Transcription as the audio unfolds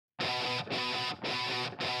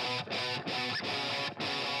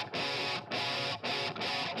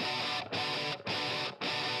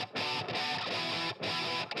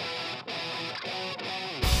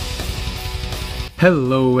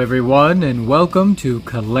Hello everyone and welcome to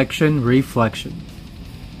Collection Reflection.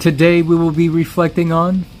 Today we will be reflecting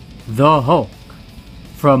on the Hulk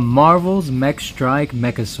from Marvel's Mechstrike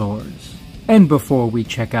Mechasaurs. And before we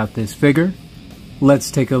check out this figure,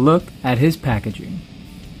 let's take a look at his packaging.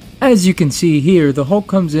 As you can see here, the Hulk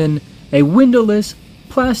comes in a windowless,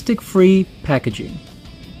 plastic-free packaging.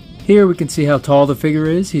 Here we can see how tall the figure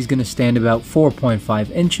is. He's going to stand about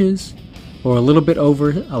 4.5 inches. Or a little bit over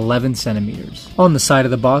 11 centimeters. On the side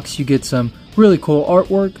of the box you get some really cool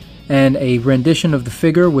artwork and a rendition of the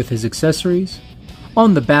figure with his accessories.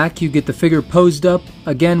 On the back you get the figure posed up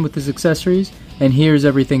again with his accessories, and here's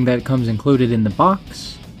everything that comes included in the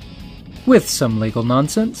box, with some legal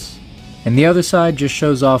nonsense. And the other side just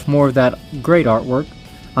shows off more of that great artwork.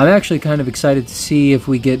 I'm actually kind of excited to see if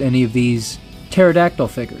we get any of these pterodactyl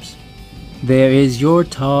figures. There is your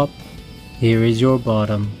top, here is your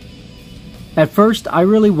bottom. At first, I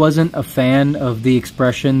really wasn't a fan of the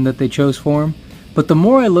expression that they chose for him, but the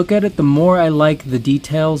more I look at it, the more I like the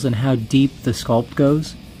details and how deep the sculpt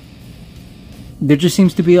goes. There just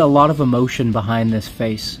seems to be a lot of emotion behind this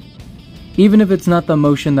face, even if it's not the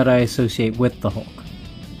emotion that I associate with the Hulk.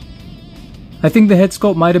 I think the head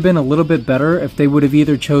sculpt might have been a little bit better if they would have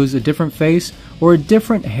either chose a different face or a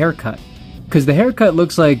different haircut, because the haircut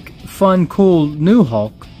looks like fun, cool, new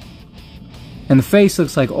Hulk, and the face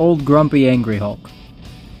looks like old, grumpy, angry Hulk.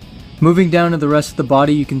 Moving down to the rest of the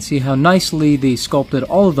body, you can see how nicely they sculpted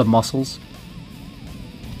all of the muscles.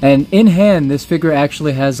 And in hand, this figure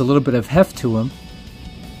actually has a little bit of heft to him,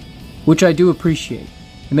 which I do appreciate.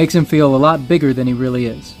 It makes him feel a lot bigger than he really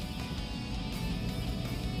is.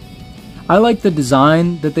 I like the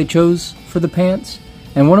design that they chose for the pants,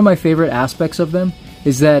 and one of my favorite aspects of them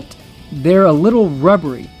is that they're a little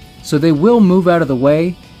rubbery, so they will move out of the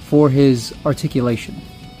way for his articulation.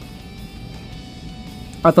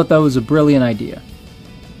 I thought that was a brilliant idea.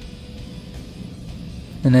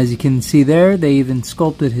 And as you can see there, they even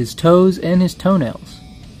sculpted his toes and his toenails.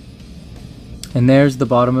 And there's the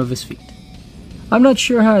bottom of his feet. I'm not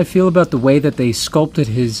sure how I feel about the way that they sculpted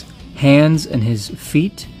his hands and his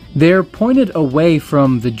feet. They're pointed away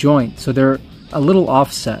from the joint, so they're a little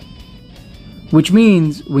offset. Which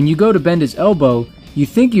means when you go to bend his elbow, you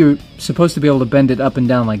think you're supposed to be able to bend it up and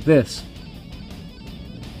down like this.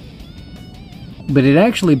 But it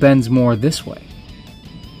actually bends more this way.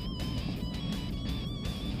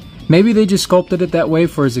 Maybe they just sculpted it that way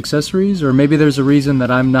for his accessories, or maybe there's a reason that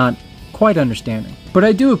I'm not quite understanding. But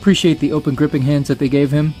I do appreciate the open gripping hands that they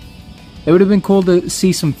gave him. It would have been cool to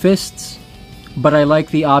see some fists, but I like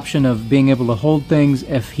the option of being able to hold things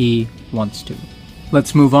if he wants to.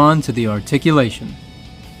 Let's move on to the articulation.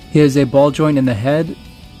 He has a ball joint in the head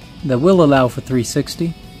that will allow for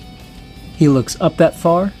 360. He looks up that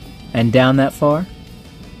far and down that far,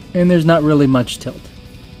 and there's not really much tilt.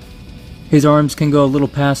 His arms can go a little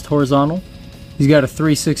past horizontal. He's got a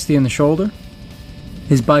 360 in the shoulder.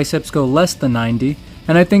 His biceps go less than 90,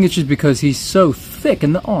 and I think it's just because he's so thick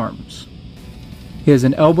in the arms. He has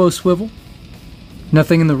an elbow swivel,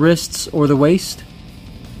 nothing in the wrists or the waist.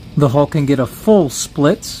 The Hulk can get a full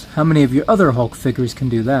splits. How many of your other Hulk figures can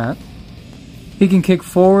do that? He can kick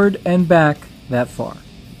forward and back that far.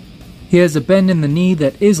 He has a bend in the knee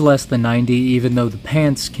that is less than 90, even though the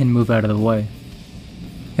pants can move out of the way.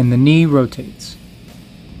 And the knee rotates.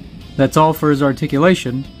 That's all for his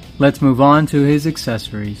articulation. Let's move on to his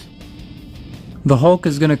accessories. The Hulk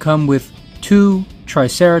is going to come with 2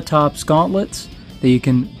 Triceratops gauntlets that you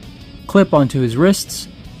can clip onto his wrists,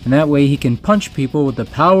 and that way he can punch people with the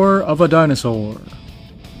power of a dinosaur.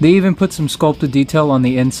 They even put some sculpted detail on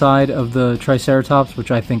the inside of the Triceratops, which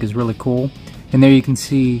I think is really cool. And there you can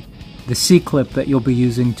see the C-clip that you'll be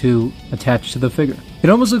using to attach to the figure. It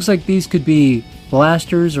almost looks like these could be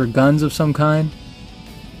blasters or guns of some kind.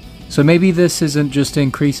 So maybe this isn't just to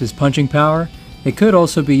increase his punching power, it could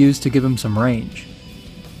also be used to give him some range.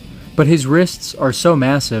 But his wrists are so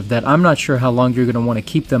massive that I'm not sure how long you're going to want to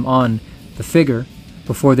keep them on the figure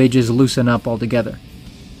before they just loosen up altogether.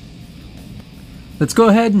 Let's go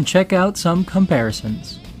ahead and check out some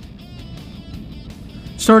comparisons.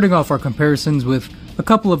 Starting off our comparisons with a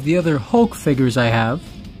couple of the other Hulk figures I have.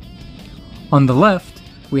 On the left,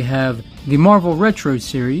 we have the Marvel Retro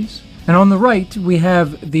series, and on the right, we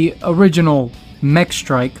have the original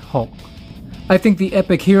Mechstrike Hulk. I think the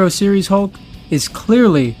Epic Hero series Hulk is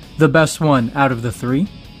clearly the best one out of the 3.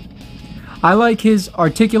 I like his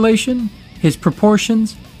articulation, his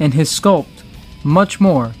proportions, and his sculpt much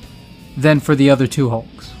more than for the other 2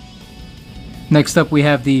 Hulks. Next up we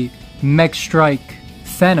have the Mechstrike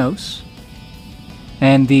Thanos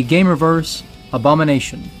and the Game Reverse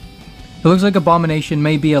Abomination. It looks like Abomination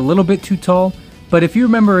may be a little bit too tall, but if you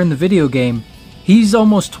remember in the video game, he's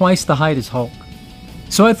almost twice the height as Hulk.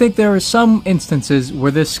 So I think there are some instances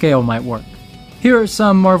where this scale might work. Here are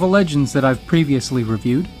some Marvel Legends that I've previously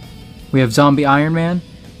reviewed. We have Zombie Iron Man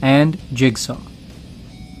and Jigsaw.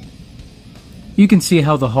 You can see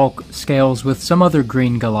how the Hulk scales with some other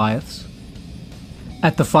green Goliaths.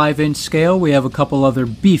 At the 5-inch scale, we have a couple other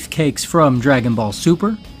beefcakes from Dragon Ball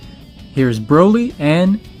Super. Here's Broly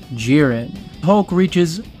and Jiren. Hulk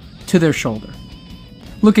reaches to their shoulder.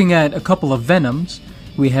 Looking at a couple of Venoms,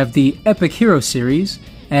 we have the Epic Hero series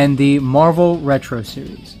and the Marvel Retro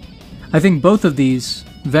series. I think both of these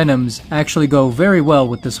Venoms actually go very well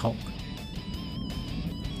with this Hulk.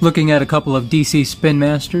 Looking at a couple of DC Spin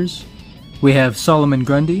Masters, we have Solomon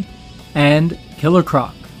Grundy and Killer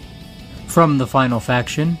Croc. From the Final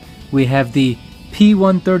Faction, we have the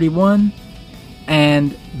P-131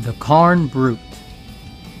 and the Karn Brute.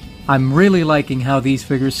 I'm really liking how these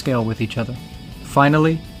figures scale with each other.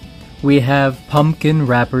 Finally, we have Pumpkin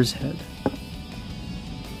Rapper's Head.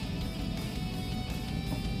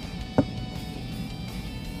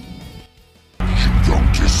 You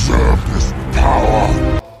don't deserve this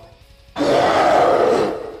power!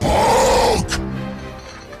 Hulk!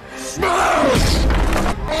 Smash!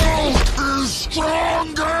 Hulk is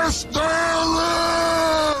strongest there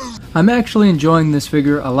is! I'm actually enjoying this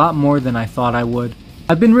figure a lot more than I thought I would.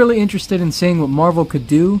 I've been really interested in seeing what Marvel could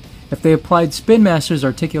do if they applied Spin Master's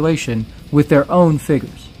articulation with their own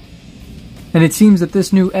figures. And it seems that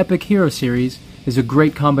this new Epic Hero series is a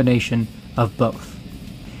great combination of both.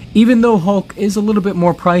 Even though Hulk is a little bit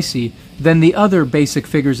more pricey than the other basic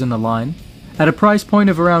figures in the line, at a price point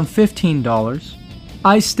of around $15,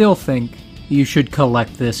 I still think you should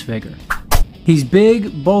collect this figure. He's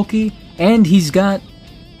big, bulky, and he's got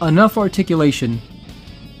enough articulation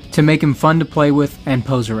to make him fun to play with and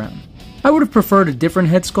pose around. I would have preferred a different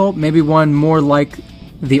head sculpt, maybe one more like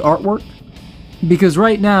the artwork, because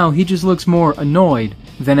right now he just looks more annoyed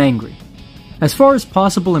than angry. As far as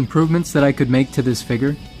possible improvements that I could make to this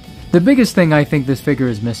figure, the biggest thing I think this figure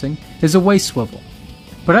is missing is a waist swivel.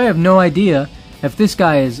 But I have no idea if this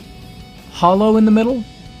guy is hollow in the middle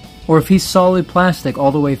or if he's solid plastic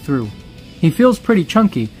all the way through. He feels pretty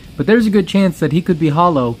chunky, but there's a good chance that he could be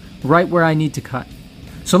hollow right where I need to cut.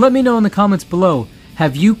 So let me know in the comments below,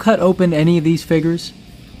 have you cut open any of these figures?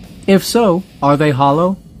 If so, are they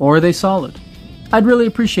hollow or are they solid? I'd really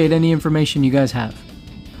appreciate any information you guys have.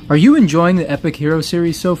 Are you enjoying the Epic Hero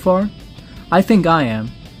series so far? I think I am,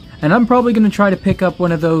 and I'm probably going to try to pick up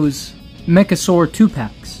one of those Mechasaur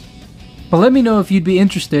 2-packs. But let me know if you'd be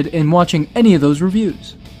interested in watching any of those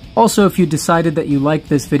reviews. Also, if you decided that you liked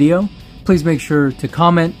this video, please make sure to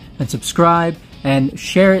comment and subscribe and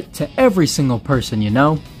share it to every single person you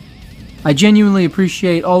know. I genuinely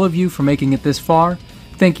appreciate all of you for making it this far.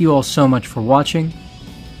 Thank you all so much for watching.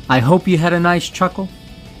 I hope you had a nice chuckle,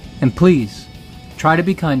 and please, try to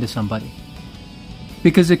be kind to somebody,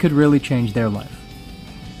 because it could really change their life.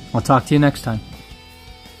 I'll talk to you next time.